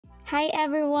Hi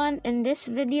everyone, in this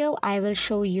video I will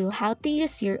show you how to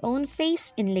use your own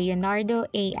face in Leonardo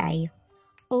AI.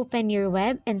 Open your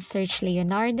web and search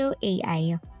Leonardo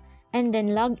AI, and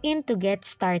then log in to get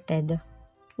started.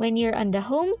 When you're on the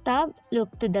Home tab,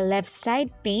 look to the left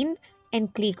side pane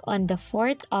and click on the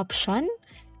fourth option,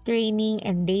 Training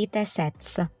and Data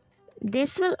Sets.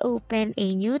 This will open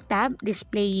a new tab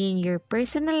displaying your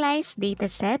personalized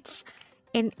datasets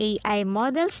and AI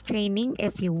models training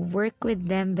if you work with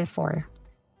them before.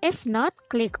 If not,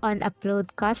 click on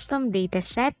Upload Custom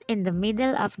Dataset in the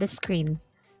middle of the screen.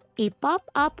 A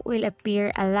pop-up will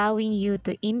appear allowing you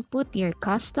to input your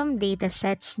custom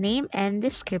dataset's name and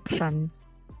description.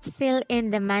 Fill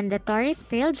in the mandatory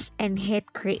fields and hit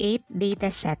Create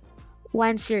Dataset.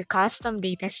 Once your custom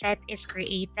dataset is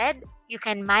created, you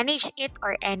can manage it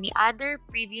or any other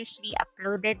previously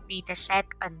uploaded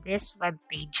dataset on this web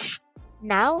page.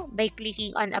 Now, by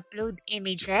clicking on Upload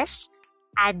Images,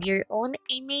 add your own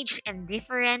image in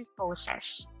different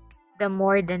poses. The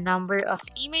more the number of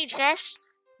images,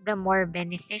 the more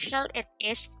beneficial it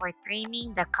is for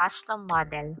training the custom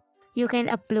model. You can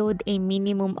upload a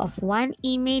minimum of 1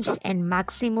 image and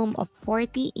maximum of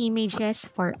 40 images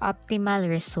for optimal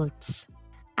results.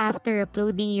 After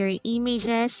uploading your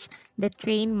images, the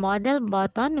Train Model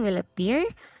button will appear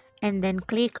and then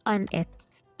click on it.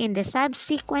 In the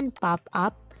subsequent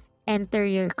pop-up, enter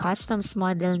your custom's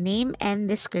model name and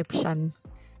description.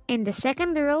 In the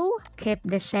second row, keep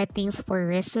the settings for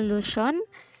resolution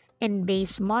and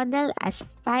base model as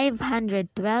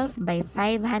 512 by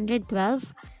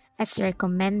 512 as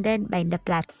recommended by the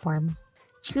platform.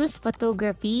 Choose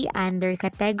photography under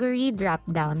category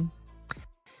dropdown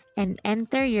and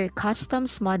enter your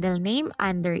custom's model name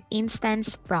under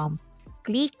instance prompt.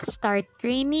 Click Start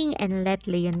Training and let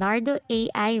Leonardo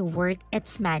AI work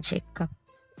its magic.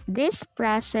 This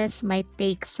process might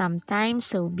take some time,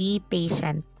 so be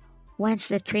patient. Once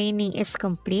the training is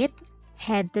complete,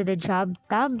 head to the Job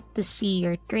tab to see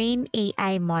your Train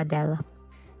AI model.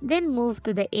 Then move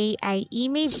to the AI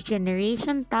Image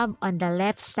Generation tab on the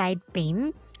left side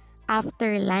pane.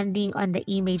 After landing on the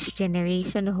Image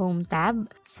Generation Home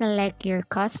tab, select your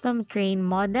custom train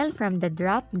model from the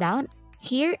drop-down.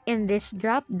 Here in this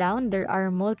drop-down, there are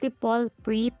multiple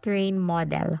pre-trained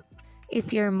models.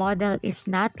 If your model is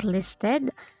not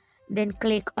listed, then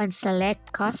click on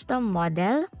Select Custom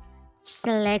Model.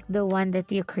 Select the one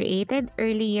that you created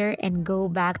earlier and go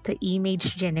back to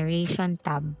Image Generation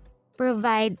tab.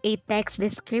 Provide a text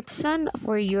description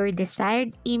for your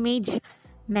desired image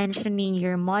mentioning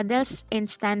your model's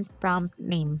instant prompt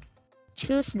name.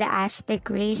 Choose the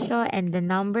aspect ratio and the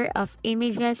number of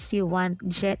images you want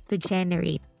to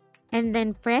generate. And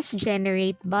then press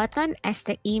Generate button as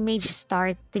the image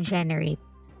starts to generate.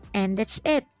 And that's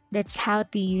it. That's how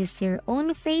to use your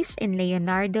own face in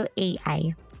Leonardo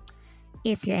AI.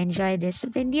 If you enjoyed this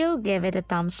video, give it a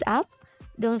thumbs up.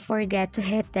 Don't forget to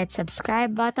hit that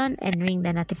subscribe button and ring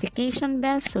the notification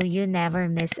bell so you never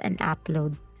miss an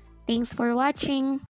upload. Thanks for watching!